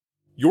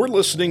You're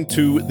listening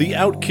to The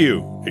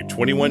Outcue, a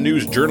 21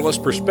 News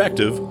journalist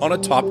perspective on a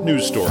top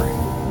news story.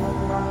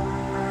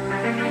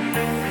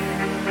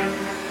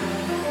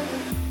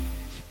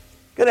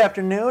 Good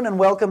afternoon and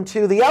welcome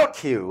to The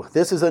Outcue.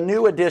 This is a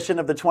new edition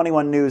of the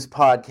 21 News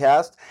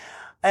podcast,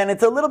 and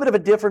it's a little bit of a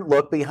different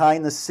look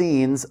behind the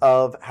scenes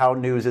of how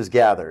news is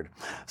gathered.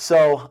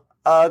 So,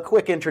 a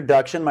quick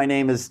introduction. My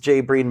name is Jay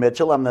Breen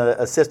Mitchell. I'm the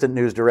assistant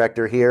news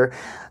director here,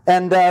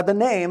 and the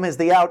name is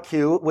The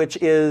Outcue, which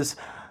is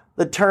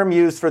the term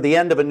used for the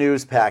end of a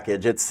news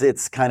package.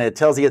 It's kind of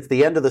tells you it's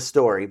the end of the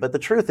story. But the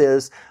truth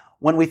is,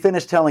 when we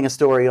finish telling a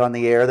story on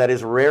the air, that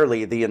is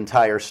rarely the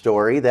entire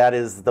story. That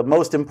is the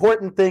most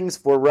important things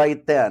for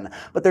right then.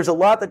 But there's a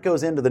lot that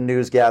goes into the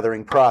news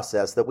gathering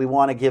process that we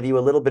want to give you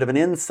a little bit of an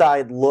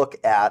inside look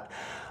at,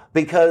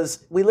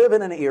 because we live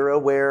in an era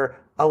where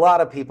a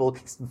lot of people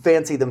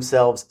fancy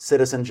themselves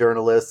citizen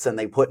journalists, and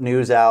they put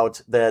news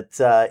out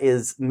that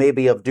is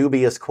maybe of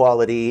dubious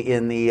quality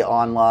in the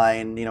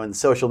online, in the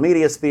social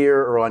media sphere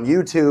or on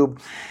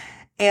YouTube.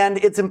 And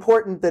it's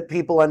important that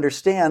people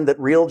understand that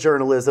real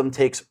journalism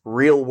takes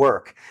real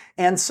work.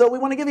 And so we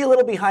want to give you a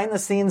little behind the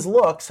scenes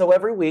look. So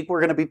every week we're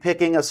going to be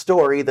picking a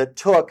story that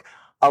took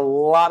a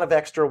lot of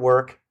extra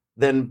work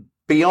than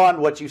beyond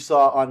what you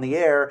saw on the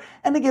air,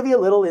 and to give you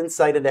a little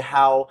insight into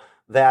how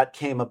that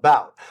came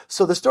about.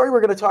 So the story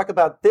we're going to talk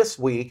about this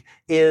week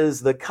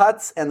is the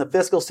cuts and the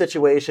fiscal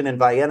situation in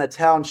Vienna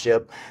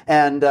Township.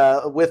 And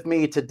with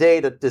me today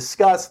to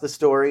discuss the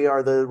story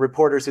are the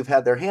reporters who've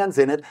had their hands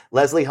in it,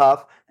 Leslie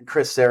Huff and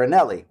Chris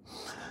Sarinelli.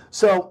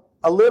 So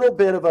a little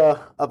bit of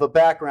a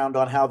background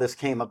on how this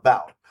came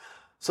about.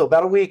 So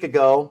about a week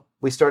ago,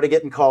 we started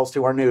getting calls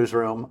to our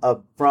newsroom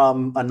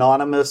from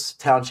anonymous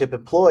township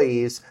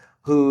employees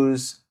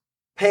whose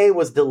pay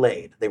was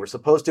delayed. They were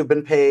supposed to have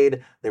been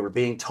paid. They were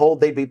being told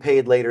they'd be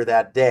paid later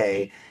that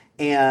day.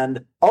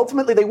 And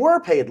ultimately they were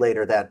paid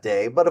later that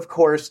day. But of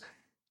course,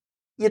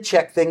 you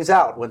check things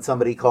out when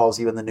somebody calls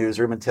you in the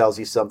newsroom and tells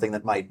you something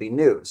that might be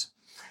news.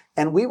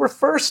 And we were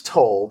first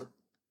told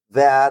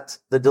that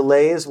the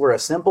delays were a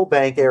simple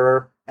bank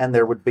error and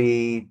it would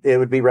be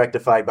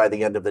rectified by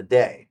the end of the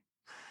day.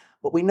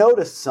 But we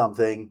noticed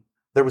something.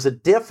 There was a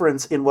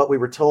difference in what we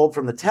were told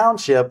from the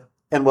township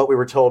and what we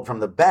were told from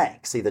the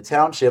bank. See, the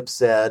township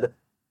said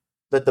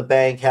that the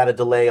bank had a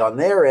delay on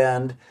their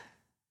end,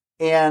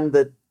 and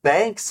the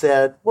bank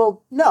said,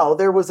 well, no,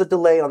 there was a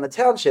delay on the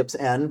township's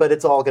end, but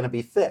it's all going to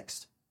be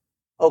fixed.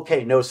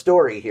 Okay, no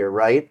story here,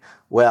 right?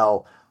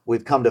 Well,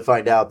 we've come to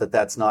find out that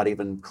that's not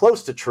even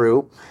close to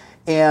true.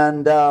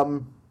 And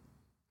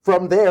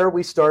from there,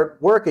 we start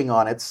working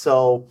on it.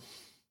 So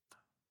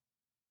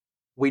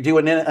we do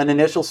an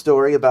initial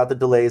story about the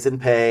delays in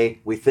pay.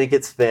 We think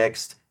it's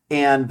fixed.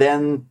 And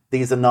then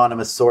these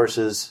anonymous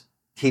sources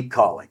keep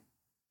calling,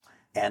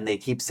 and they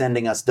keep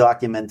sending us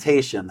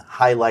documentation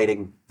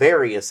highlighting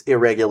various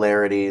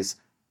irregularities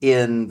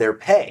in their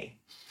pay.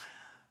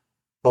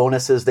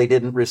 Bonuses they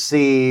didn't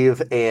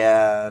receive,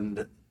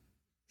 and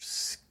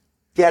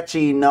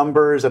sketchy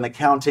numbers and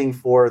accounting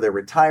for their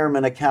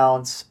retirement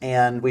accounts.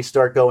 And we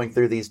start going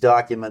through these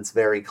documents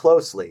very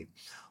closely.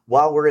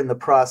 While we're in the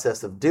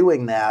process of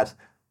doing that,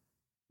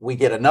 we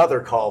get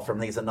another call from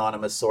these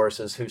anonymous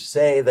sources who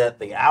say that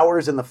the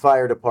hours in the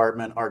fire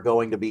department are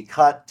going to be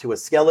cut to a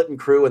skeleton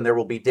crew, and there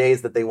will be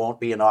days that they won't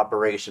be in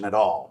operation at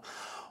all.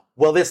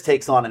 Well, this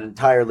takes on an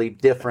entirely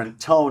different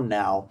tone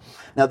now.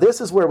 Now, this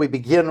is where we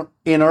begin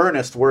in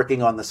earnest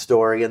working on the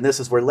story, and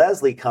this is where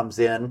Leslie comes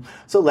in.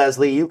 So,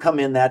 Leslie, you come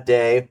in that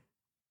day,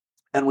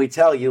 and we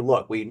tell you,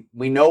 look, we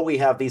know we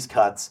have these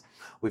cuts.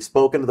 We've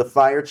spoken to the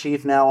fire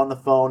chief now on the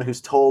phone,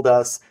 who's told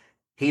us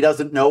he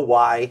doesn't know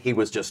why. He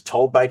was just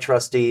told by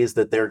trustees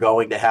that they're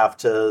going to have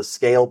to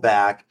scale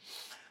back.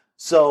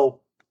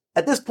 So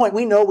at this point,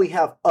 we know we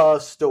have a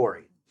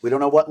story. We don't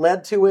know what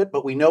led to it,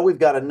 but we know we've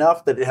got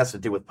enough that it has to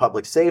do with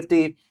public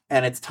safety,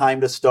 and it's time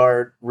to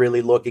start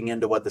really looking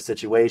into what the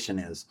situation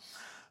is.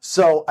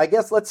 So I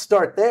guess let's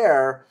start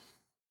there.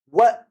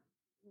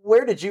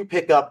 Where did you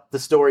pick up the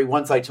story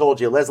once I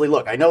told you, Leslie,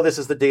 look, I know this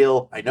is the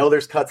deal. I know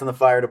there's cuts in the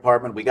fire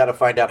department. We got to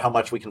find out how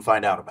much we can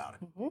find out about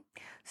it. Mm-hmm.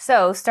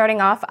 So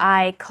starting off,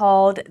 I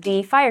called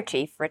the fire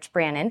chief, Rich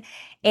Brannon,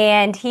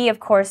 and he, of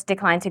course,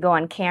 declined to go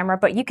on camera.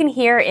 But you can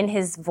hear in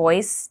his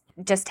voice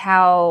just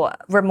how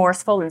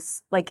remorseful and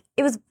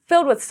it was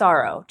filled with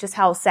sorrow, just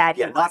how sad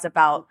he was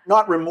about.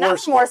 Not remorseful.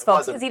 Not remorseful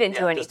because he didn't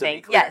do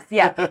anything. Yes,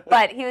 yeah.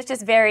 But he was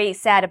just very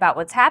sad about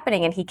what's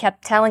happening. And he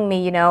kept telling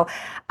me,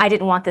 I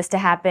didn't want this to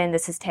happen.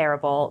 This is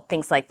terrible,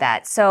 things like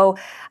that. So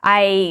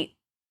I,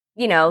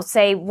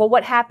 say, well,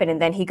 what happened?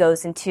 And then he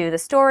goes into the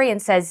story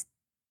and says,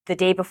 the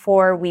day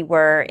before, we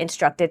were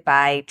instructed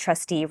by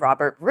trustee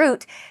Robert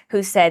Root,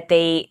 who said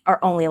they are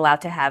only allowed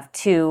to have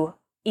 2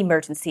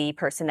 emergency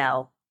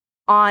personnel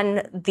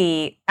at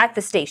the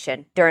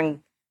station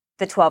during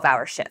the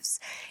 12-hour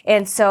shifts.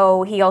 And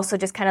so he also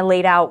just kind of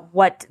laid out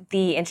what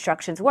the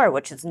instructions were,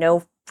 which is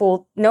no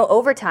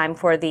overtime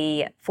for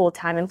the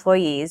full-time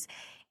employees,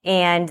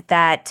 and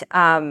that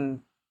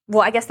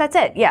Well, I guess that's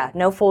it. Yeah,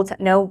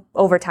 no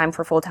overtime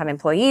for full-time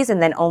employees,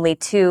 and then only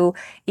 2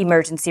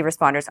 emergency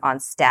responders on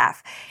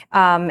staff.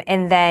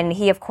 And then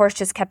he, of course,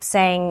 just kept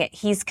saying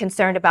he's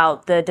concerned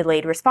about the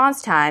delayed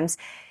response times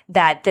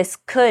that this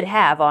could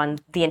have on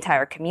the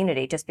entire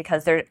community, just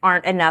because there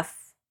aren't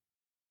enough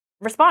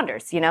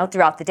responders,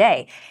 throughout the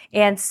day.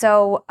 And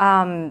so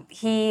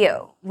he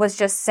was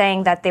just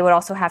saying that they would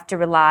also have to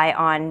rely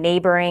on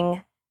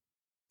neighboring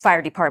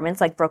fire departments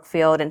like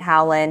Brookfield and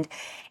Howland,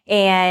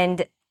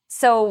 and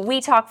so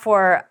we talked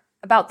for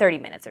about 30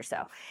 minutes or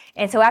so.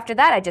 And so after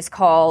that, I just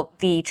call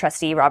the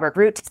trustee, Robert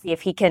Root, to see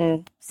if he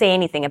can say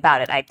anything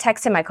about it. I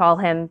text him, I call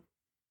him,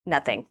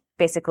 nothing,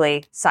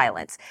 basically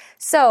silence.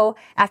 So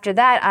after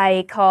that,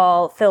 I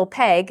call Phil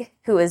Pegg,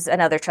 who is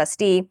another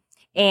trustee.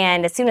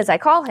 And as soon as I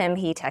call him,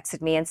 he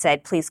texted me and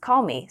said, please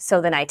call me.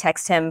 So then I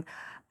text him.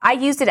 I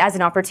used it as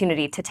an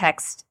opportunity to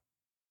text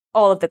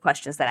all of the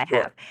questions that I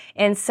have.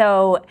 And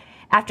so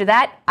after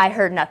that, I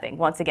heard nothing.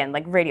 Once again,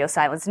 like radio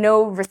silence,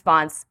 no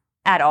response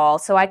at all.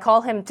 So I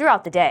call him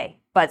throughout the day,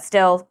 but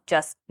still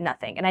just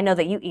nothing. And I know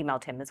that you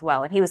emailed him as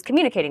well, and he was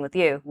communicating with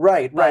you.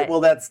 Right.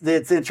 Well,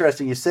 it's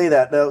interesting you say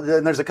that. Now,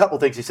 and there's a couple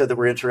things you said that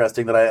were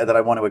interesting that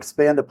I want to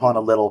expand upon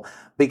a little,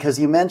 because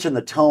you mentioned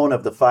the tone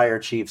of the fire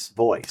chief's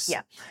voice.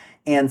 Yeah.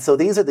 And so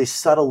these are the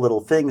subtle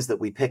little things that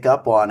we pick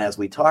up on as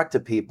we talk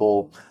to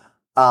people.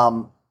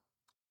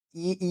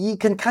 You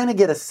can kind of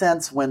get a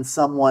sense when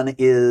someone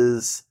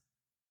is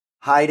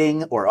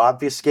hiding or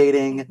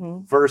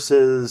obfuscating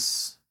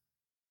versus,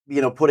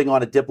 putting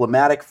on a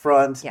diplomatic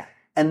front. Yeah.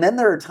 And then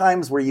there are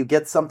times where you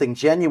get something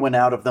genuine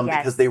out of them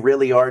because they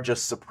really are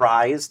just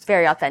surprised.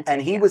 Very authentic.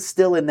 And he was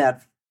still in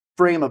that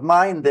frame of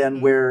mind then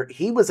where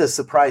he was as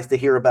surprised to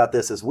hear about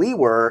this as we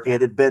were.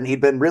 He'd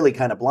been really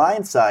kind of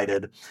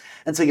blindsided.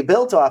 And so you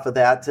built off of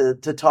that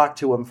to talk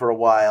to him for a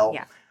while.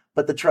 Yeah.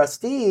 But the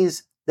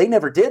trustees, they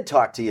never did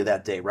talk to you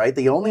that day, right?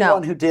 The only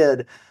one who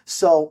did.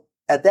 So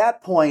at this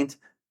point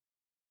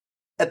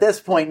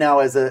now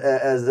as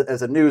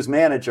a news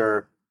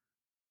manager,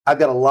 I've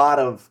got a lot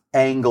of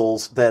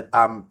angles that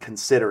I'm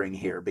considering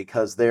here,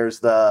 because there's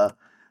the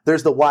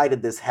why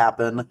did this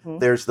happen?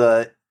 There's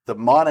the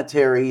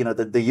monetary,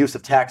 the use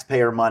of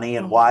taxpayer money,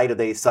 and why do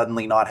they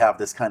suddenly not have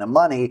this kind of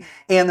money?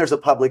 And there's a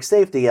public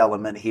safety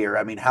element here.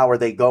 I mean, how are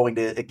they going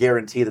to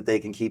guarantee that they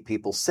can keep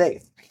people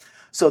safe?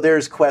 So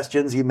there's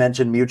questions. You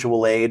mentioned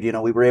mutual aid.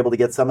 We were able to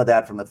get some of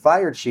that from the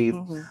fire chief.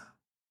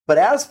 But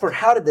as for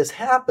how did this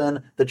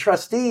happen, the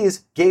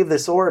trustees gave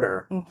this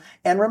order.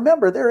 And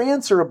remember, they're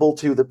answerable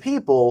to the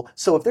people.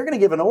 So if they're going to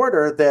give an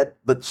order that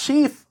the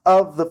chief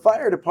of the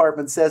fire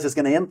department says is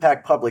going to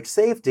impact public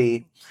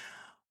safety,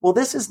 well,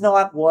 this is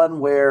not one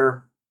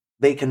where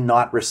they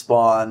cannot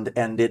respond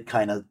and it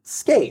kind of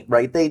skate,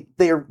 right?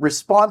 They're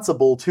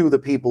responsible to the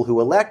people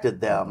who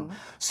elected them.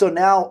 So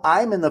now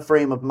I'm in the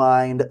frame of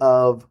mind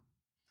of,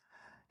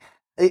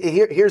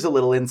 here's a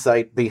little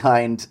insight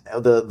behind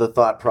the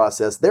thought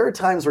process. There are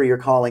times where you're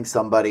calling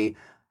somebody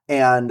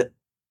and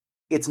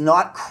it's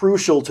not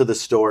crucial to the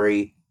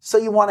story, so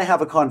you want to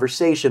have a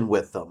conversation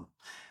with them.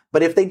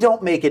 But if they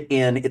don't make it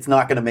in, it's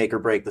not going to make or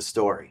break the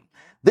story.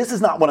 This is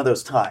not one of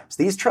those times.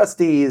 These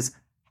trustees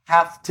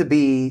have to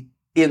be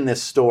in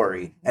this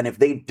story. And if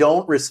they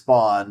don't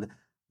respond,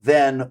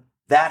 then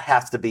that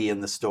has to be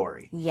in the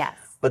story. Yes.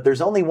 But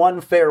there's only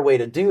one fair way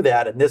to do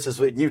that, and this is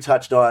what you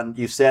touched on.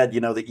 You said,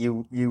 that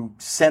you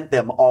sent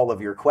them all of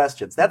your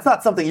questions. That's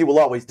not something you will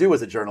always do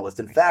as a journalist.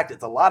 In fact,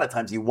 it's a lot of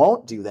times you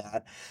won't do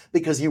that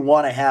because you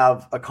want to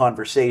have a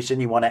conversation,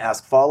 you want to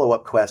ask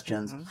follow-up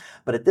questions.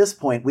 But at this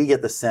point, we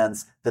get the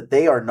sense that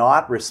they are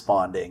not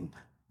responding.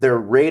 They're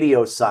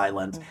radio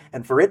silent.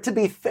 And for it to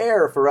be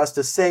fair for us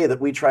to say that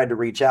we tried to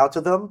reach out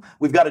to them,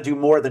 we've got to do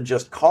more than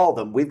just call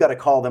them. We've got to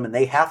call them, and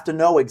they have to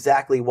know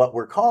exactly what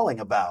we're calling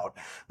about,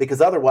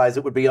 because otherwise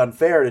it would be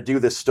unfair to do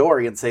this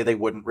story and say they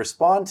wouldn't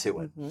respond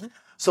to it.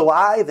 So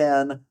I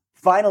then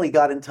finally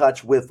got in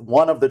touch with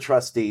one of the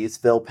trustees,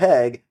 Phil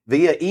Pegg,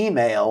 via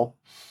email,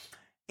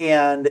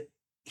 and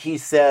he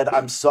said,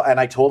 I'm so, and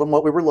I told him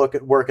what we were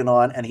working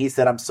on, and he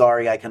said, I'm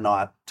sorry, I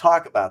cannot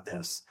talk about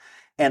this.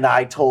 And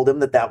I told him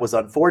that was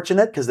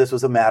unfortunate because this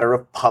was a matter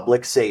of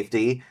public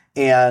safety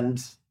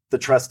and the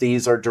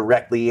trustees are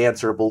directly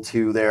answerable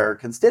to their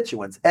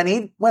constituents. And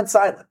he went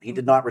silent. He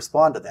did not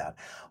respond to that.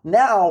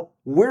 Now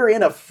we're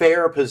in a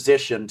fair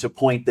position to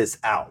point this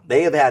out.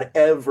 They have had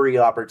every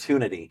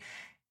opportunity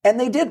and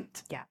they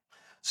didn't. Yeah.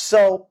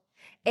 So.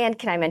 And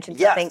can I mention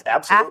something? Yes,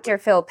 absolutely. After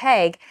Phil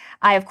Pegg,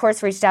 I, of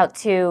course, reached out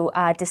to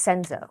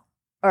DeCenzo.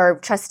 Or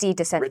trustee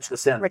Descent. Rich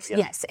Descent.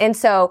 Yes. And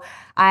so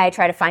I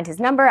try to find his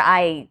number.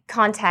 I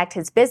contact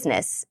his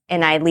business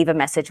and I leave a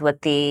message with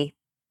the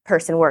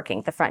person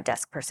working, the front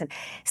desk person.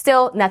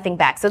 Still nothing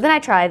back. So then I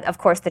tried, of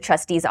course, the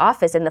trustee's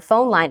office, and the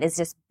phone line is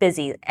just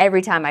busy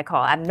every time I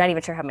call. I'm not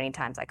even sure how many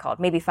times I called,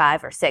 maybe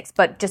 5 or 6,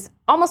 but just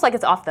almost like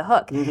it's off the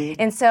hook.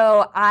 And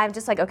so I'm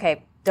just like,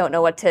 okay, don't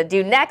know what to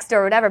do next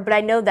or whatever. But I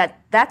know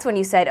that's when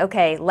you said,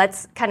 okay,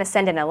 let's kind of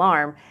send an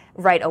alarm,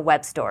 write a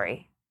web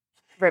story.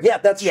 Yeah,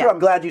 that's true. I'm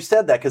glad you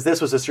said that because this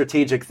was a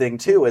strategic thing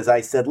too. As I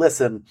said,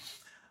 listen,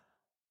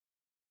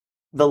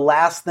 the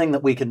last thing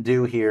that we can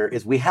do here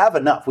is we have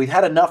enough. We've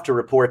had enough to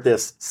report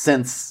this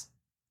since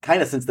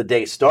the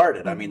day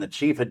started. I mean, the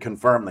chief had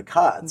confirmed the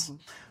cuts.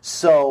 Mm-hmm.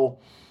 So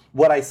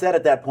what I said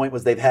at that point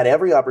was they've had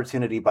every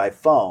opportunity by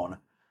phone,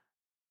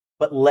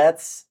 but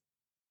let's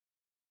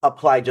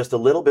apply just a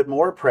little bit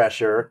more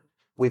pressure.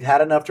 We've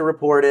had enough to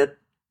report it.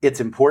 It's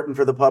important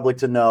for the public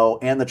to know,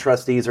 and the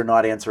trustees are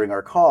not answering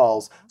our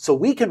calls. So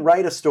we can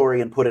write a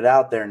story and put it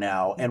out there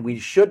now, and we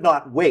should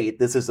not wait.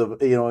 This is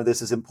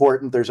this is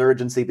important. There's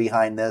urgency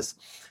behind this.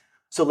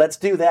 So let's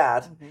do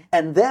that. Mm-hmm.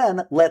 And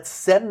then let's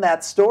send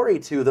that story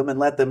to them and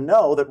let them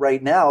know that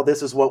right now,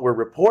 this is what we're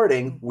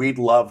reporting. We'd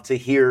love to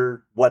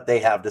hear what they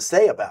have to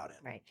say about it.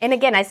 Right. And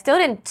again, I still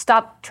didn't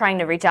stop trying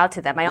to reach out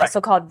to them. I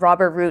also called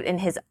Robert Root in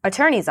his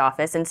attorney's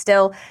office and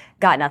still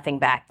got nothing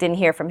back. Didn't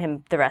hear from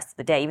him the rest of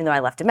the day, even though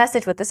I left a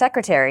message with the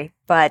secretary.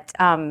 But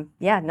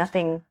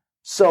nothing.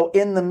 So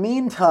in the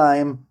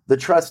meantime, the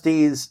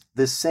trustees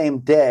this same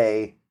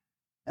day,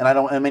 and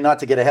I mean, not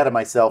to get ahead of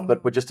myself,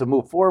 mm-hmm. but just to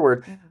move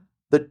forward, mm-hmm.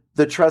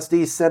 The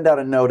trustees send out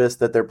a notice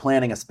that they're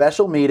planning a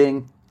special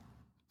meeting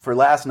for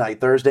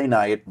Thursday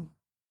night,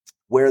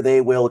 where they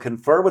will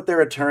confer with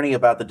their attorney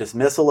about the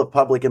dismissal of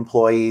public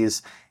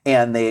employees,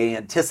 and they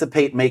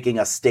anticipate making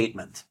a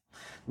statement.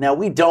 Now,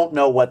 we don't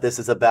know what this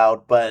is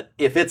about, but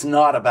if it's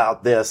not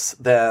about this,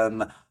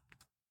 then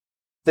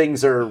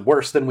things are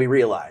worse than we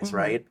realize, mm-hmm.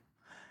 right?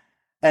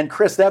 And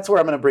Chris, that's where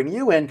I'm going to bring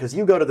you in, because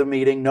you go to the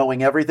meeting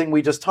knowing everything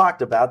we just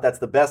talked about. That's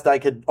the best I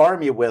could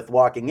arm you with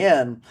walking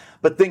in,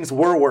 but things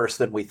were worse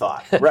than we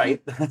thought,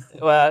 right?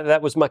 Well,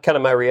 that was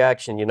my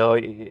reaction.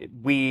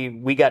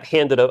 We got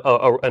handed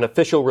an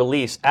official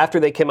release after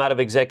they came out of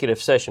executive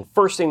session.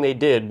 First thing they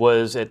did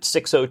was at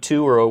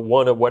 6:02 or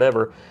 01 or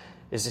whatever,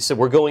 is they said,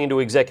 we're going into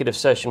executive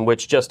session,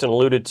 which Justin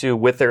alluded to,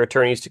 with their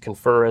attorneys to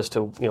confer as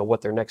to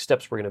what their next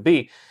steps were going to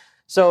be.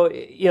 So,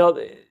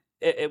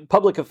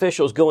 public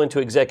officials go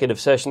into executive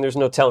session. There's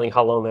no telling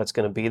how long that's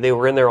going to be. They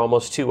were in there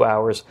almost 2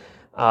 hours.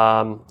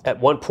 At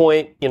one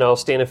point,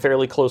 standing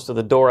fairly close to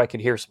the door, I could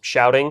hear some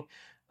shouting.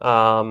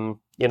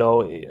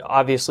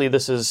 Obviously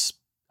this is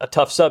a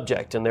tough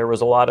subject, and there was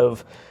a lot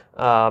of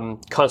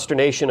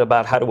consternation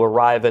about how to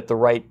arrive at the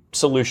right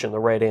solution, the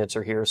right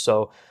answer here.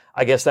 So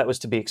I guess that was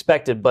to be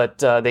expected. But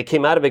they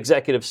came out of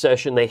executive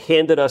session. They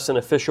handed us an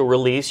official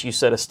release. You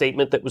said a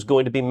statement that was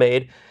going to be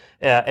made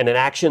and an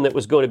action that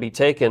was going to be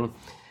taken.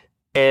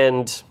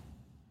 And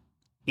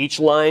each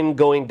line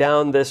going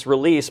down this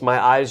release, my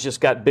eyes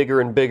just got bigger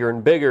and bigger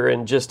and bigger.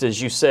 And just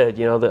as you said,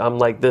 I'm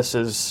like, this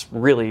is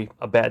really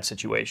a bad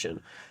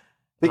situation.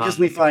 Because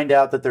we find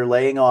out that they're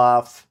laying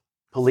off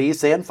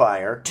police and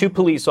fire. 2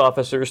 police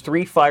officers,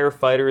 3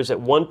 firefighters.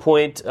 At one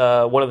point,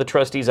 one of the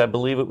trustees, I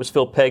believe it was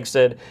Phil Pegg,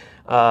 said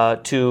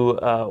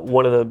to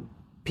one of the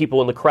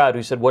people in the crowd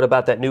who said, what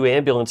about that new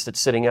ambulance that's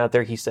sitting out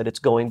there? He said, it's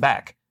going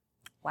back.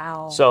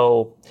 Wow.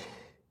 So...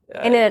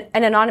 and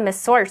an anonymous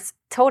source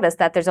told us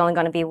that there's only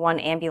going to be 1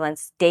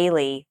 ambulance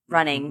daily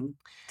running mm-hmm.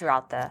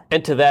 throughout the...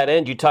 And to that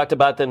end, you talked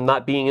about them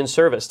not being in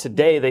service.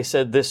 Today, they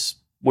said this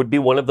would be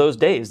one of those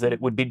days that it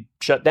would be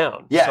shut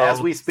down. Yeah, so,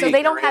 as we speak. So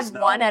they don't have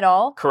one at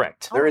all?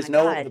 Correct. There is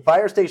no... The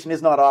fire station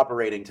is not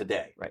operating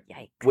today. Right.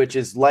 Yikes. Which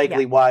is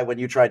likely why when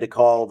you tried to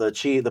call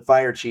the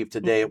fire chief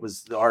today, it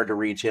was hard to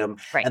reach him.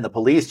 Right. And the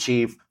police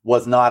chief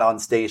was not on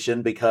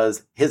station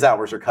because his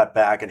hours are cut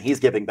back and he's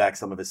giving back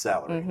some of his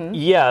salary. Mm-hmm.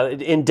 Yeah,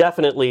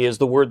 indefinitely is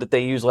the word that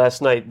they used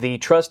last night. The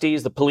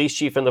trustees, the police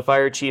chief, and the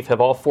fire chief have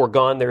all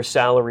foregone their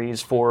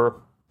salaries for,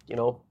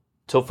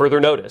 till further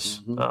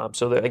notice. Mm-hmm.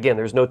 So again,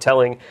 there's no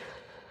telling...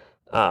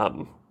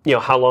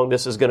 how long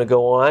this is going to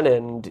go on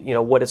and,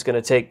 what it's going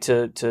to take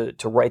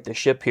to right the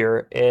ship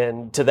here.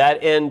 And to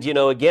that end,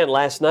 again,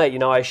 last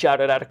night, I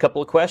shouted out a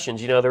couple of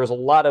questions. There was a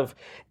lot of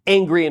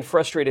angry and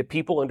frustrated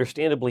people,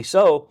 understandably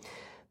so.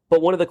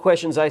 But one of the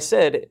questions I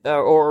said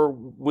or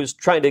was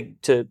trying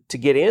to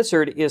get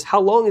answered is,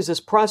 how long is this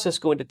process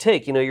going to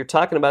take? You're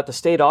talking about the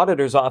state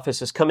auditor's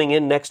office is coming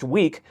in next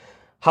week.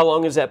 How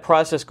long is that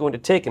process going to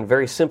take? And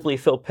very simply,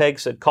 Phil Pegg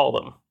said, call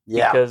them.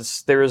 Yeah.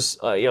 Because there's,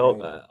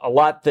 a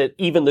lot that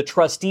even the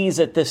trustees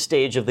at this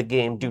stage of the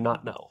game do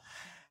not know.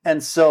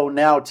 And so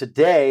now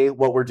today,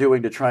 what we're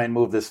doing to try and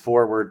move this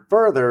forward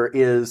further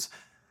is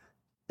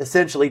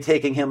essentially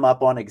taking him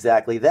up on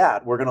exactly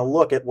that. We're going to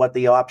look at what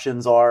the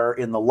options are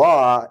in the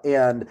law.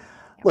 And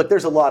look,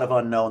 there's a lot of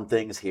unknown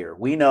things here.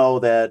 We know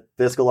that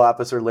Fiscal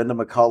Officer Linda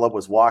McCullough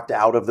was walked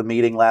out of the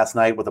meeting last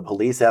night with a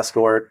police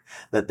escort,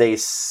 that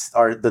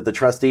that the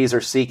trustees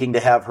are seeking to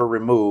have her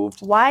removed.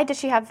 Why did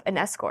she have an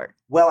escort?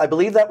 Well, I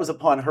believe that was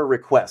upon her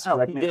request.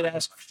 She did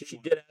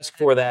ask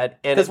for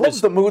that. Because what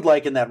was the mood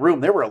like in that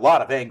room? There were a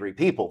lot of angry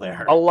people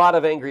there. A lot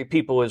of angry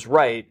people is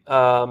right.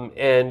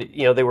 And,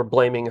 they were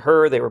blaming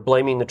her. They were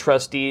blaming the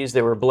trustees.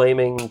 They were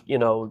blaming,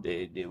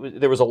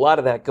 there was a lot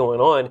of that going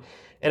on.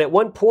 And at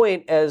one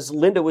point, as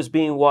Linda was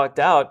being walked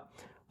out,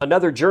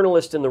 another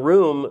journalist in the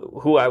room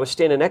who I was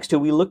standing next to,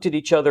 we looked at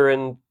each other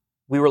and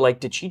we were like,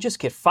 did she just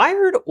get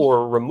fired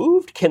or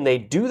removed? Can they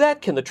do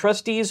that? Can the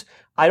trustees?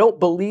 I don't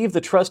believe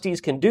the trustees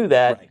can do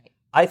that. Right.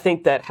 I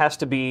think that has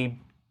to be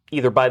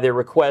either by their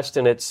request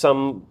and it's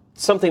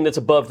something that's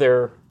above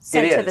their...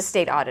 Sent to the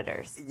state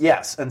auditors.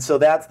 Yes, and so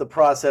that's the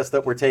process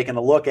that we're taking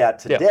a look at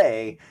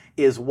today,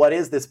 is what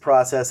is this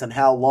process and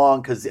how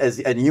long, because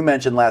and you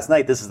mentioned last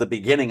night, this is the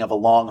beginning of a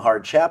long,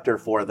 hard chapter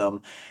for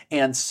them.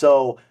 And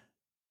so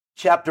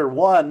chapter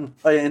 1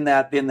 in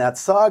that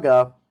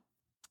saga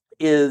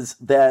is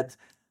that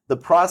the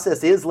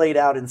process is laid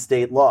out in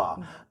state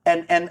law.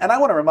 And I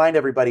want to remind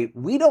everybody,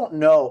 we don't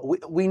know.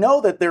 We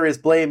know that there is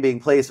blame being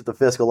placed at the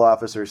fiscal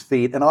officer's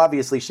feet, and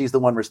obviously she's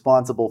the one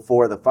responsible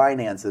for the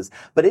finances.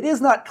 But it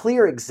is not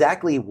clear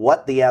exactly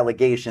what the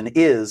allegation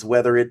is,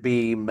 whether it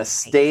be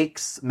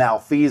mistakes,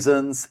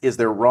 malfeasance, is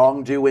there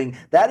wrongdoing.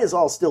 That is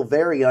all still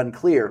very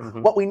unclear.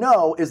 What we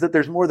know is that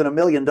there's more than $1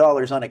 million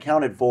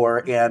unaccounted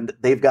for, and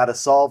they've got to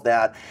solve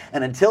that.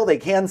 And until they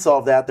can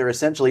solve that, they're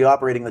essentially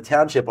operating the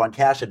township on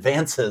cash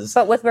advances.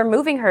 But with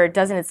removing her,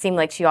 doesn't it seem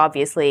like she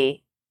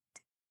obviously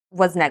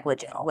was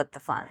negligent with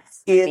the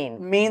funds? It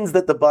means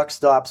that the buck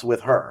stops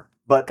with her,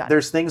 but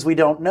there's things we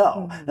don't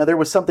know. Now, there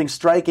was something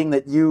striking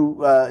that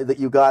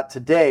you got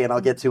today, and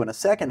I'll get to in a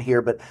second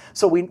here. But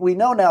so we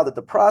know now that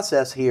the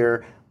process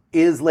here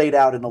is laid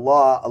out in the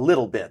law a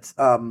little bit.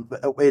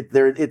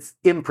 It's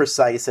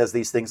imprecise, as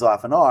these things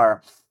often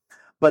are.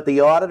 But the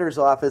auditor's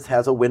office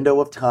has a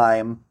window of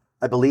time.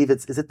 I believe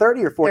is it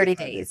 30 or 40?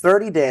 30 days.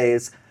 30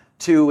 days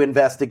to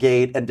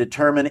investigate and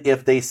determine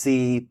if they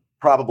see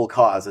probable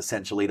cause,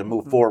 essentially, to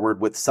move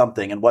forward with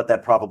something and what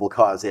that probable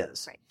cause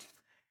is. Right.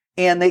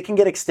 And they can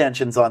get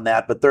extensions on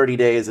that, but 30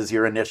 days is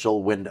your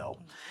initial window.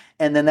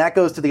 And then that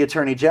goes to the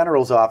Attorney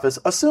General's office,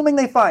 assuming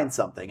they find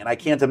something. And I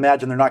can't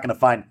imagine they're not going to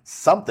find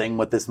something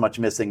with this much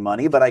missing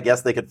money, but I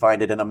guess they could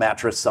find it in a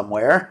mattress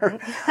somewhere.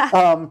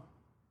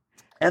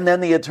 And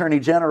then the Attorney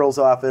General's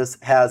office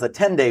has a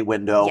 10-day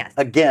window,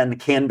 again,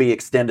 can be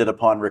extended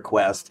upon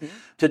request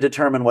to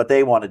determine what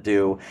they want to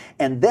do.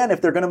 And then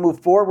if they're going to move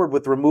forward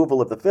with removal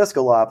of the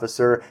fiscal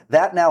officer,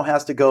 that now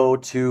has to go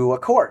to a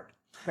court.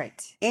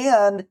 Right.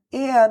 And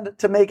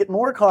to make it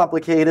more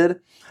complicated,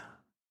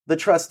 the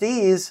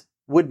trustees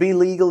would be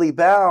legally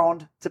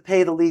bound to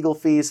pay the legal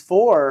fees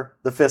for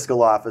the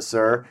fiscal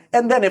officer.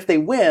 And then if they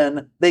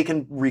win, they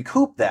can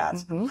recoup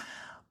that.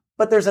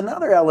 But there's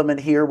another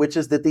element here, which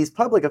is that these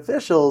public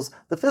officials,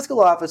 the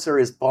fiscal officer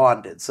is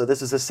bonded. So this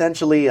is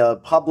essentially a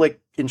public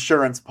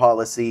insurance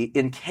policy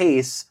in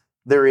case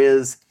there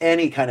is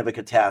any kind of a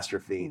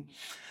catastrophe.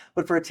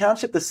 But for a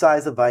township the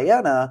size of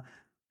Vienna,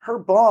 her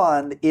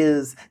bond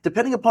is,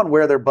 depending upon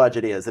where their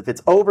budget is, if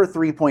it's over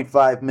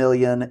 $3.5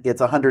 million,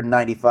 it's a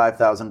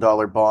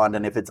 $195,000 bond.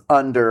 And if it's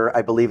under,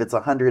 I believe it's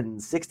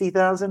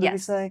 $160,000, did you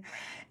say?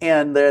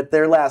 And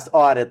their last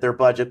audit, their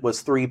budget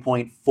was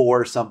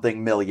 3.4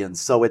 something million.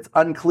 So it's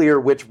unclear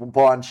which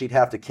bond she'd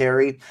have to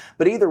carry.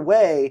 But either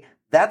way,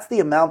 that's the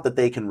amount that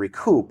they can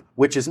recoup,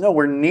 which is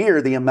nowhere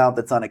near the amount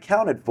that's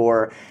unaccounted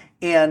for.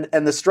 And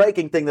the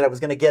striking thing that I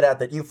was going to get at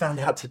that you found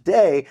out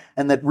today,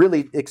 and that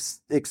really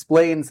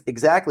explains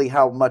exactly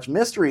how much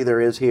mystery there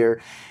is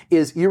here,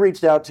 is you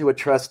reached out to a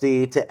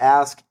trustee to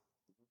ask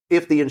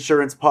if the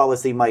insurance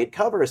policy might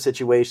cover a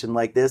situation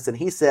like this, and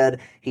he said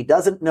he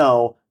doesn't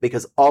know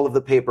because all of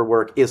the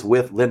paperwork is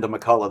with Linda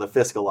McCullough, the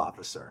fiscal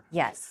officer.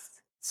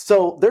 Yes.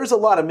 So there's a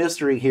lot of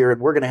mystery here,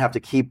 and we're going to have to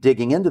keep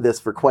digging into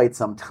this for quite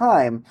some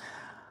time.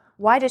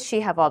 Why does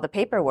she have all the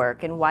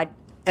paperwork, and why...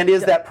 And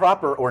is that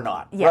proper or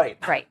not? Yeah,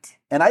 right.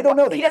 And I don't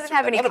know. He doesn't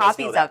have any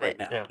copies of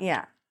it.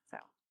 Right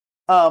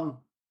so.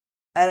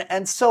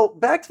 And so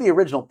back to the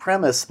original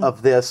premise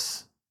of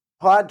this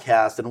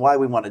podcast and why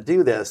we want to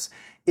do this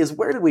is,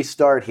 where did we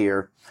start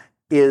here?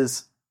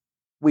 Is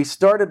we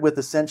started with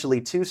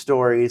essentially two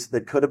stories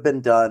that could have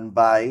been done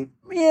by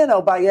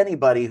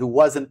anybody who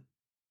wasn't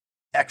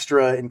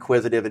extra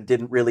inquisitive and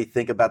didn't really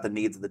think about the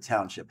needs of the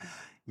township.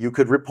 You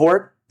could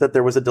report that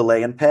there was a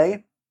delay in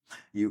pay.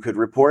 You could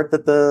report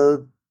that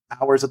the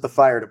hours at the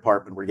fire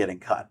department were getting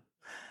cut.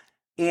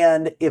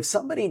 And if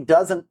somebody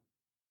doesn't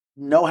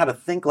know how to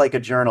think like a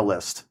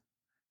journalist,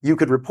 you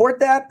could report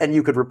that, and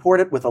you could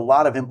report it with a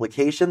lot of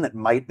implication that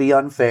might be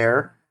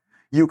unfair.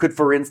 You could,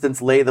 for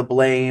instance, lay the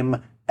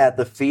blame at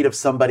the feet of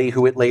somebody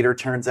who it later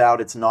turns out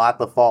it's not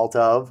the fault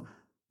of.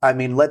 I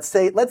mean, let's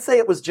say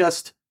it was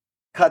just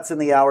cuts in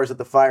the hours at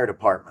the fire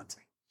department.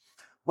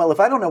 Well,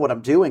 if I don't know what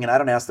I'm doing and I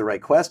don't ask the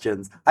right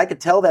questions, I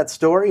could tell that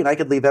story and I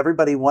could leave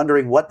everybody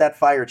wondering what that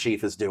fire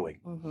chief is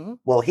doing.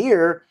 Well,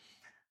 here,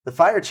 the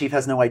fire chief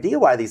has no idea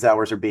why these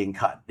hours are being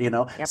cut,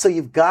 So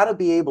you've got to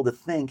be able to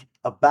think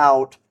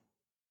about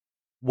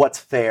what's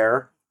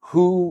fair,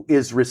 who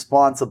is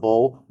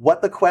responsible,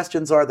 what the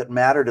questions are that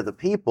matter to the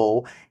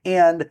people,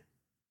 and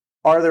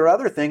are there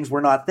other things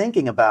we're not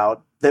thinking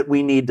about that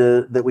we need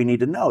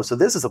to know? So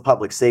this is a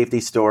public safety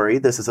story.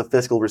 This is a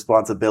fiscal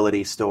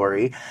responsibility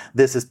story.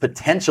 This is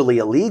potentially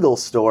a legal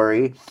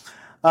story.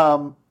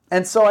 And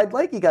so I'd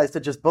like you guys to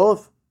just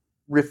both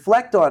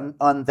reflect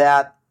on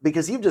that,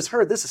 because you've just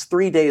heard this is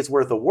 3 days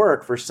worth of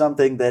work for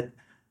something that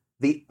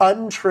the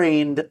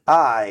untrained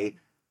eye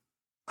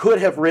could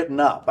have written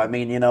up. I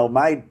mean,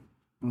 my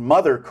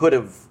mother could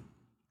have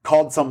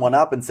called someone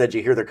up and said,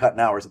 you hear they're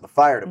cutting hours at the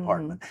fire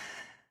department.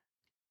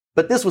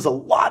 But this was a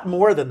lot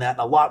more than that, and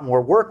a lot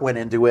more work went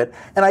into it.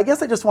 And I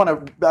guess I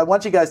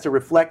want you guys to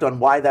reflect on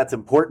why that's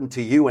important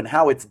to you and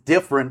how it's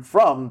different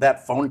from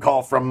that phone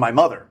call from my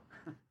mother.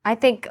 I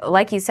think,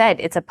 like you said,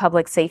 it's a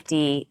public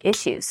safety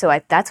issue. So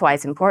that's why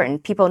it's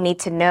important. People need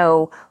to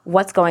know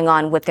what's going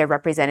on with their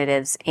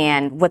representatives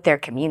and with their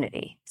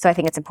community. So I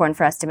think it's important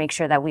for us to make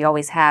sure that we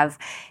always have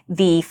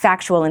the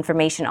factual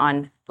information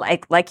on,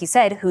 like you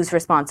said, who's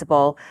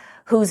responsible,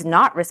 who's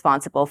not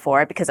responsible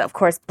for it, because of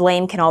course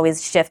blame can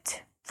always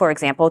shift, for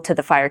example, to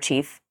the fire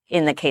chief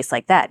in the case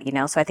like that,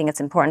 So I think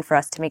it's important for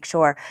us to make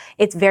sure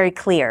it's very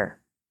clear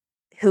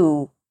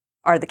who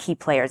are the key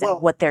players and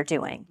what they're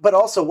doing. But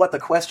also what the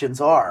questions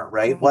are,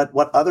 right? Mm-hmm.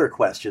 What other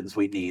questions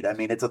we need. I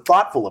mean, it's a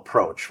thoughtful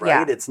approach,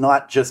 right? Yeah. It's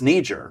not just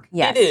knee-jerk.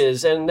 Yes. It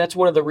is, and that's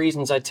one of the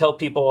reasons I tell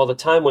people all the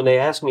time when they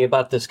ask me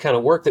about this kind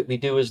of work that we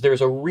do is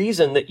there's a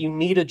reason that you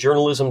need a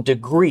journalism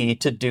degree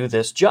to do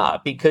this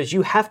job, because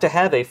you have to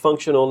have a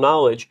functional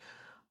knowledge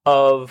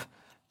of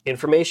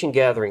information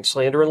gathering,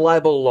 slander and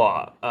libel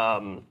law,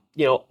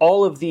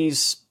 all of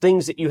these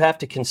things that you have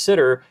to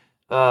consider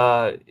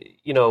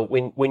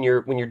when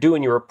you're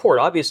doing your report.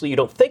 Obviously, you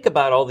don't think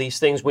about all these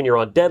things when you're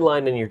on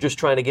deadline and you're just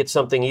trying to get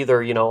something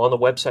either, on the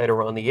website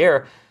or on the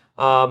air.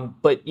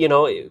 But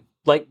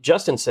like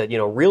Justin said,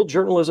 real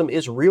journalism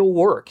is real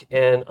work.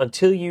 And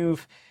until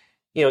you've,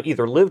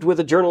 either lived with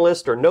a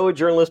journalist or know a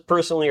journalist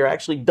personally or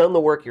actually done the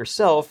work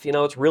yourself,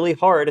 it's really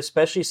hard,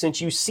 especially since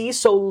you see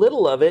so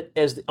little of it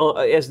as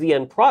the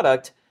end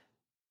product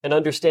and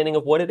understanding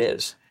of what it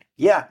is.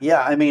 Yeah.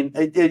 I mean,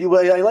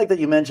 I like that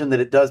you mentioned that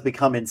it does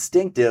become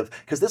instinctive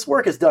because this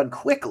work is done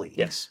quickly.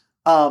 Yes.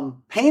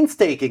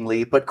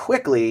 Painstakingly, but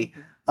quickly,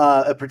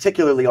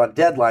 particularly on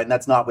deadline.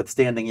 That's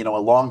notwithstanding, a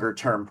longer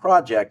term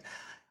project.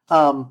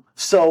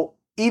 So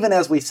even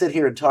as we sit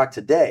here and talk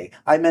today,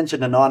 I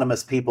mentioned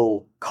anonymous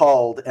people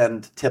called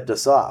and tipped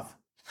us off.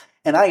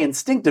 And I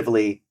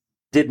instinctively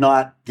did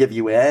not give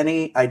you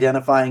any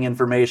identifying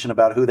information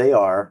about who they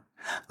are.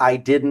 I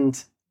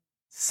didn't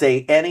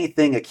say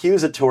anything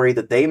accusatory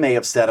that they may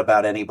have said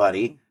about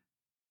anybody.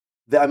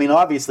 I mean,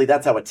 obviously,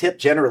 that's how a tip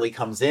generally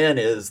comes in,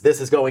 is this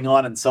is going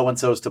on and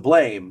so-and-so's to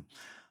blame.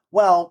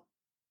 Well,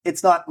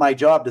 it's not my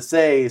job to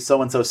say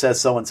so-and-so says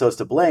so-and-so's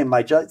to blame.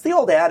 My job, the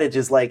old adage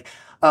is like,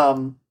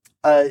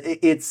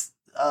 it's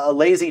a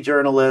lazy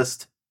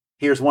journalist.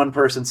 Here's one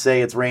person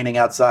say it's raining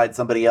outside.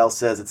 Somebody else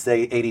says it's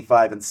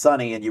 85 and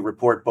sunny, and you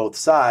report both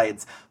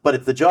sides. But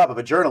it's the job of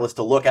a journalist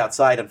to look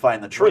outside and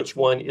find the truth. Which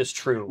one is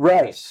true?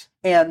 Right.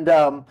 And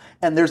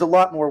there's a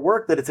lot more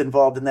work that it's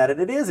involved in that, and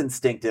it is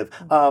instinctive.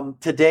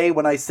 Today,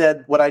 when I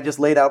said what I just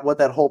laid out, what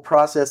that whole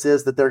process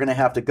is that they're going to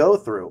have to go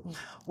through,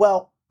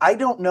 well, I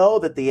don't know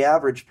that the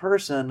average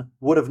person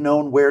would have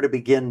known where to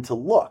begin to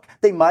look.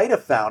 They might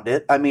have found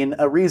it. I mean,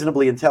 a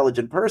reasonably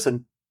intelligent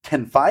person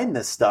can find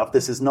this stuff.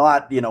 This is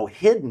not,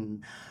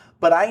 hidden.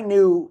 But I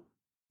knew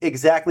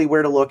exactly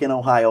where to look in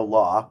Ohio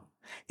law.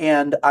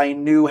 And I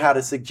knew how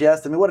to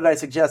suggest. I mean, what did I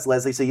suggest,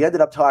 Leslie? So you ended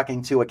up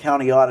talking to a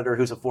county auditor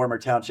who's a former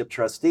township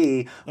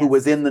trustee who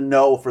was in the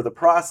know for the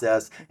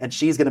process, and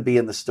she's going to be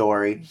in the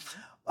story.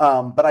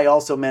 But I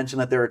also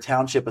mentioned that there are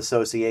township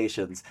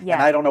associations. Yeah.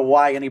 And I don't know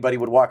why anybody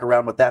would walk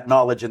around with that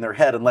knowledge in their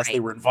head unless they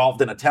were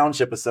involved in a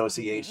township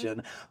association.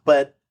 Mm-hmm.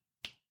 But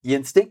you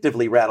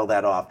instinctively rattle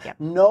that off. Yep.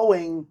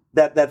 Knowing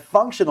that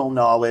functional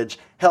knowledge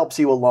helps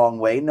you a long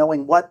way,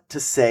 knowing what to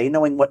say,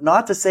 knowing what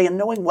not to say, and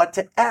knowing what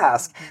to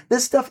ask. Mm-hmm.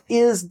 This stuff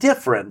is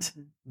different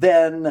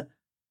than,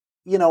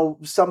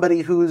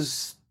 somebody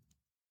who's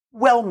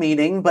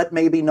well-meaning, but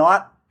maybe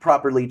not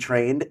properly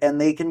trained, and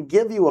they can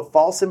give you a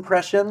false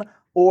impression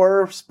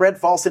or spread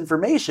false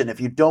information if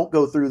you don't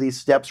go through these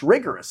steps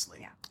rigorously.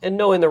 Yeah. And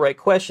knowing the right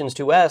questions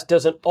to ask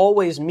doesn't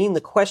always mean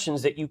the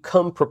questions that you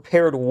come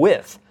prepared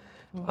with.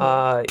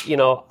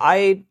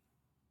 Mm-hmm.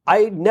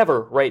 I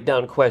never write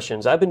down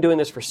questions. I've been doing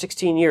this for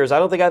 16 years. I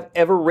don't think I've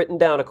ever written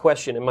down a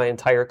question in my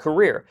entire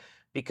career,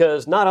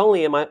 because not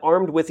only am I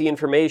armed with the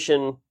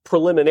information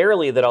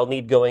preliminarily that I'll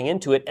need going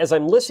into it, as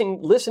I'm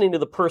listening to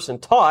the person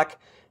talk,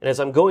 and as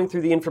I'm going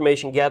through the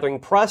information gathering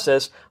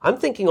process, I'm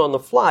thinking on the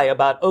fly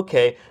about,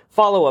 okay,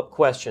 follow-up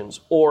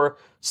questions or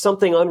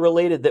something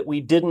unrelated that we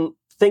didn't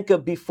think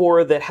of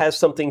before that has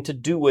something to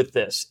do with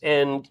this.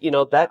 And,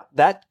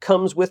 that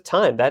comes with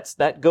time.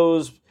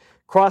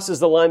 Crosses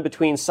the line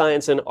between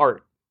science and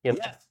art.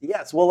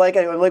 Yes. Well,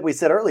 like we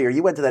said earlier,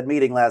 you went to that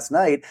meeting last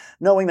night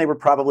knowing they were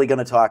probably going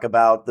to talk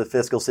about the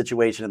fiscal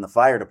situation in the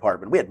fire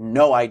department. We had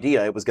no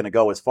idea it was going to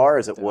go as far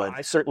as it would.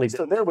 I certainly did.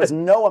 So there was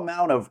no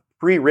amount of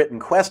pre-written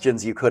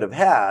questions you could have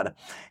had.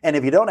 And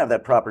if you don't have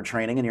that proper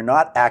training and you're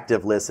not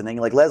active listening,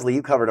 like Leslie,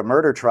 you covered a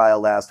murder trial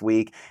last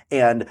week,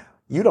 and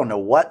you don't know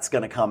what's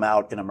going to come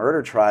out in a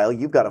murder trial.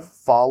 You've got to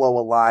follow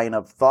a line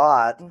of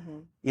thought. Mm-hmm.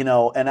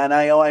 And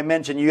I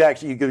mentioned you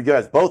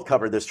guys both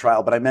covered this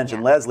trial, but I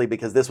mentioned Leslie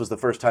because this was the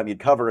first time you'd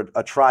covered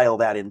a trial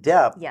that in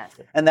depth. Yes.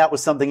 And that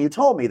was something you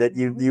told me, that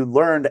you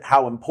learned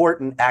how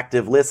important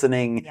active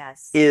listening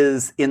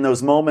is in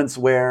those moments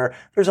where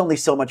there's only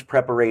so much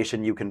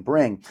preparation you can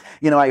bring.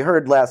 I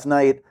heard last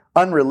night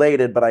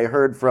unrelated, but I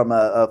heard from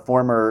a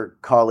former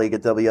colleague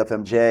at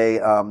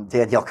WFMJ,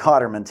 Danielle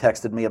Cotterman,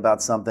 texted me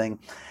about something.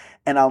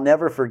 And I'll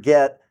never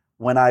forget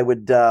when I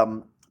would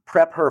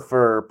prep her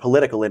for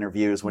political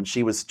interviews when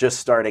she was just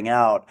starting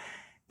out.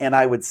 And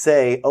I would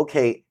say,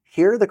 okay,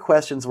 here are the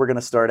questions we're going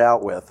to start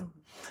out with.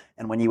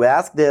 And when you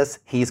ask this,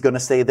 he's going to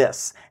say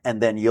this.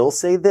 And then you'll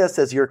say this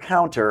as your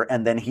counter.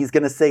 And then he's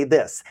going to say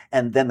this.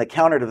 And then the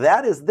counter to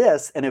that is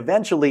this. And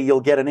eventually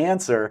you'll get an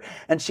answer.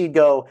 And she'd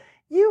go,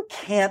 you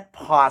can't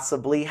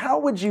possibly. How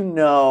would you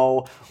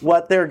know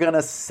what they're going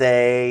to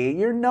say?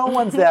 No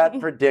one's that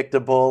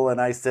predictable.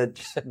 And I said,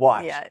 just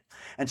watch. Yeah.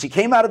 And she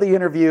came out of the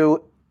interview,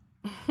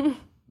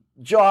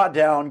 jaw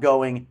down,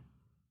 going,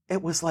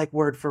 it was like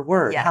word for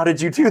word. Yeah. How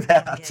did you do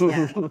that?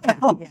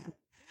 Yeah.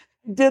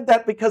 Did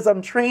that because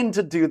I'm trained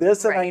to do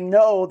this, and I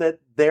know that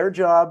their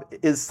job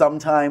is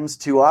sometimes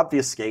to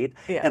obfuscate,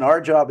 and our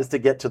job is to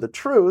get to the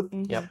truth.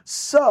 Yep.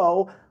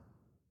 So,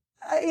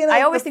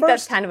 I always think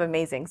that's kind of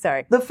amazing.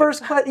 Sorry. The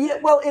first question,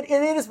 it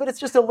is, but it's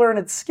just a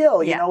learned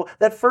skill. You know,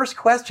 that first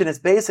question is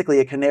basically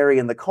a canary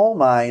in the coal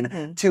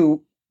mine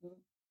to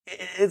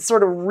it's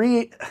sort of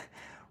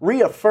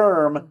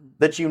reaffirm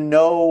that you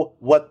know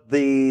what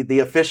the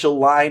official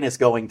line is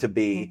going to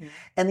be.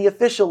 And the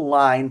official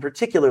line,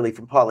 particularly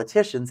from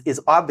politicians, is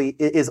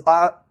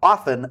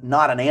often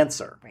not an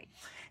answer. Right.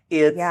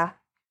 It's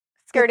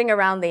skirting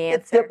around the answer.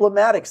 It's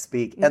diplomatic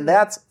speak. And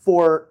that's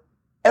for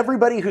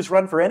everybody who's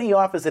run for any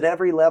office at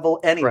every level,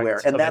 anywhere.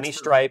 Right. And of any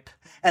stripe.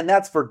 And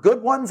that's for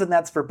good ones and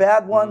that's for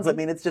bad ones. I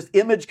mean, it's just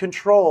image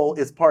control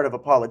is part of a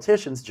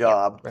politician's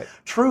job. Right.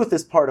 Truth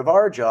is part of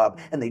our job.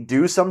 And they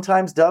do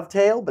sometimes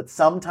dovetail, but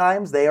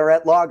sometimes they are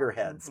at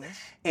loggerheads.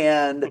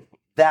 And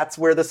that's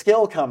where the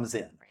skill comes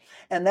in.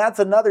 And that's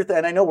another thing.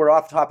 And I know we're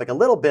off topic a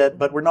little bit,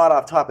 but we're not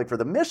off topic for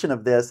the mission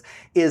of this,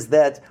 is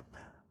that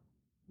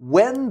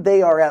when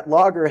they are at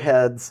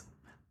loggerheads,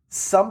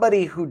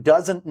 somebody who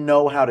doesn't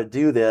know how to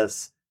do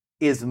this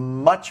is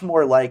much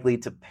more likely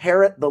to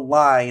parrot the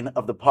line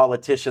of the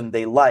politician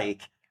they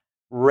like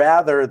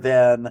rather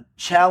than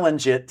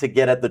challenge it to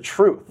get at the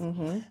truth.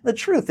 The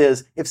truth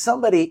is, if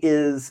somebody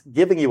is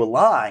giving you a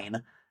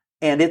line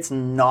and it's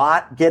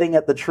not getting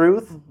at the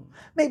truth,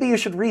 maybe you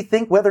should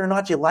rethink whether or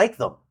not you like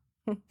them.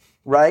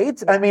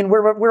 Right? I mean,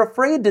 we're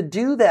afraid to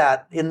do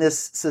that in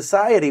this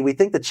society. We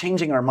think that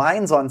changing our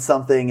minds on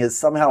something is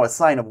somehow a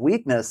sign of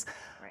weakness.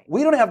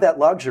 We don't have that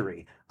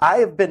luxury. I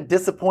have been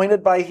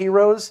disappointed by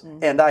heroes,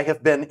 and I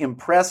have been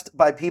impressed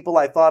by people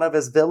I thought of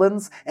as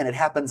villains, and it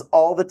happens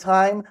all the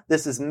time.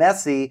 This is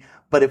messy,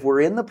 but if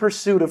we're in the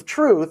pursuit of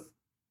truth,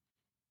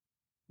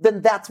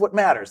 then that's what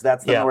matters.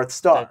 That's the North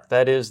Star.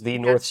 That is the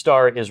North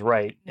Star is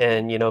right.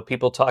 And,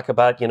 people talk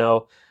about,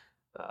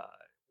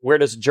 where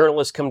does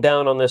journalists come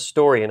down on this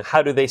story, and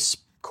how do they,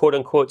 quote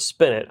unquote,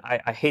 spin it?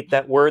 I hate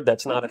that word.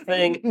 That's not a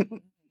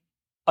thing.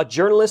 A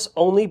journalist's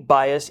only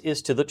bias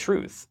is to the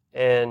truth.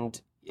 And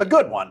a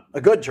good one,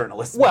 a good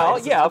journalist. Well,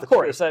 yeah, of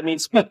course. I mean,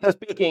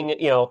 speaking,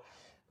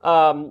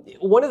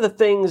 one of the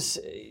things,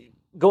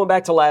 going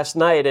back to last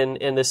night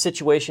and the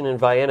situation in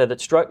Vienna that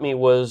struck me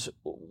was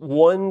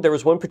there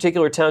was one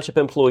particular township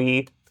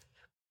employee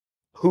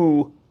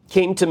who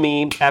came to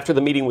me after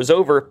the meeting was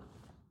over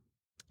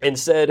and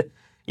said,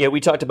 we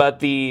talked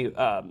about the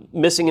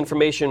missing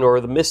information or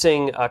the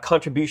missing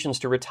contributions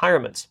to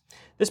retirements.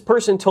 This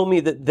person told me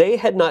that they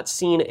had not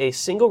seen a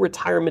single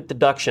retirement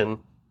deduction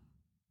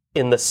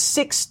in the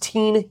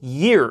 16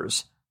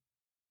 years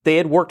they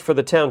had worked for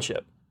the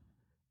township.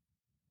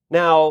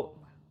 Now,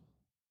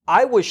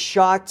 I was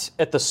shocked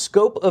at the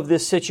scope of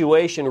this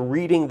situation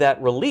reading that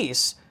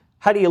release.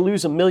 How do you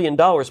lose $1 million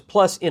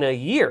plus in a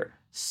year?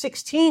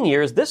 16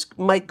 years, this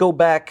might go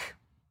back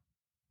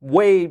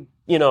way,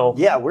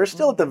 Yeah, we're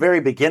still at the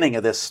very beginning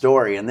of this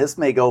story, and this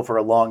may go for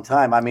a long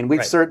time. I mean,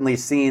 we've certainly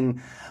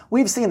seen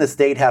the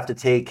state have to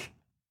take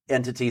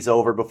entities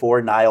over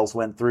before. Niles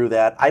went through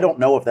that. I don't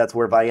know if that's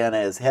where Vienna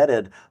is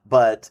headed,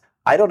 but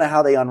I don't know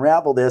how they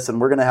unravel this, and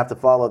we're going to have to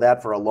follow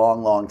that for a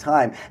long, long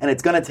time. And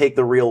it's going to take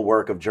the real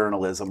work of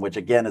journalism, which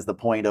again is the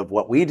point of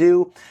what we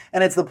do,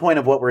 and it's the point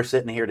of what we're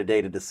sitting here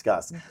today to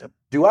discuss.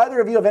 Do either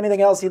of you have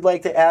anything else you'd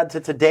like to add to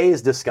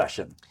today's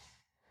discussion?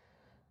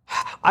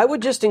 I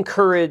would just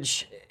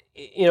encourage,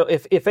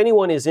 if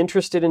anyone is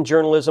interested in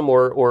journalism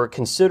or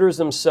considers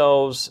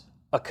themselves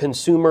a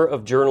consumer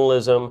of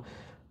journalism,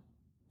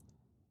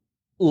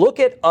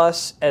 look at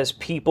us as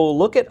people,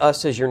 look at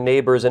us as your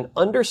neighbors, and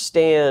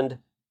understand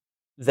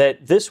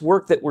that this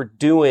work that we're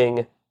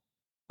doing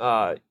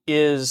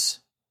is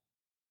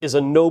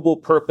a noble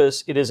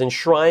purpose. It is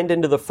enshrined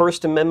into the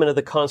First Amendment of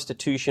the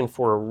Constitution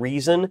for a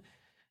reason,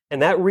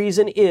 and that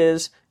reason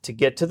is to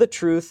get to the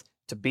truth,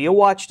 to be a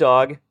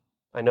watchdog.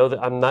 I know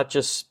that I'm not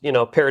just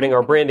parroting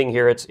our branding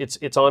here.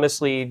 It's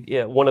honestly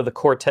one of the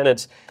core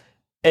tenets,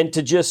 and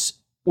to just,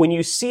 when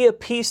you see a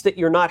piece that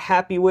you're not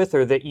happy with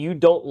or that you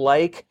don't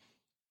like,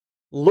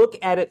 look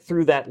at it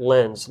through that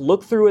lens.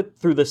 Look through it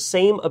through the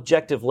same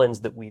objective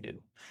lens that we do.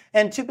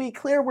 And to be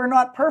clear, we're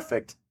not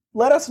perfect.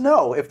 Let us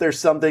know if there's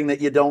something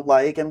that you don't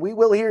like, and we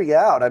will hear you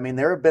out. I mean,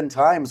 there have been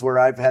times where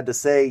I've had to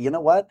say, you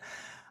know what?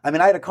 I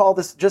mean, I had a call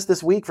just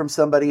this week from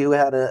somebody who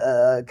had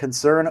a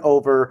concern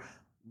over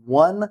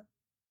one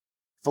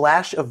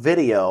flash of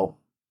video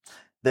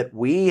that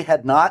we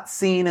had not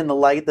seen in the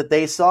light that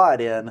they saw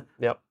it in.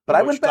 Yep. But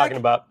I went back. Talking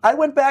about. I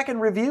went back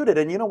and reviewed it,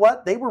 and you know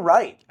what? They were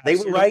right.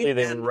 Absolutely,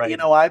 They were right. You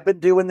know, I've been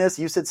doing this.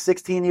 You said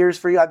 16 years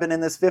for you. I've been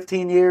in this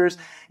 15 years.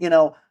 You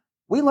know,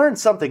 we learn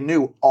something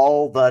new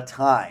all the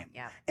time.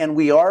 Yeah. And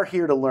we are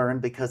here to learn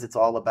because it's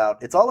all about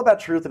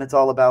truth, and it's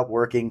all about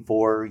working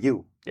for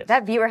you. Yes.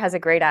 That viewer has a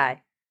great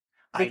eye.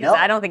 I Because know.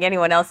 I don't think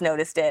anyone else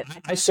noticed it.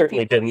 I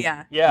certainly didn't.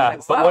 Yeah. Yeah.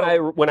 Like,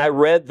 But when I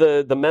read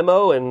the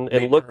memo and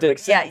looked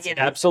at,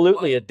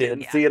 absolutely it did.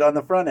 Didn't see it on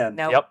the front end.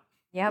 Nope.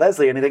 Yep.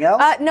 Leslie, anything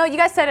else? No, you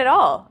guys said it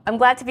all. I'm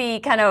glad to be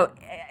kind of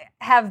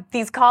have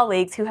these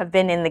colleagues who have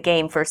been in the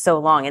game for so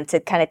long and to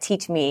kind of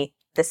teach me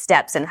the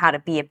steps and how to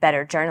be a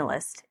better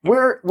journalist.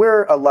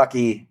 We're a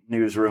lucky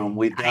newsroom.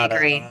 We've got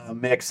a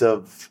mix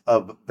of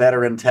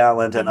veteran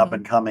talent and up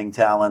and coming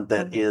talent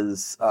that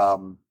is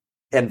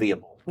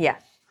enviable. Yeah,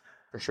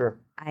 For sure.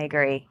 I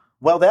agree.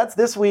 Well, that's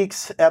this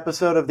week's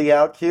episode of the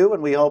Outcue,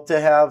 and we hope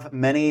to have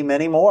many,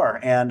 many more.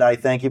 And I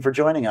thank you for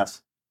joining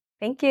us.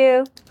 Thank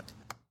you.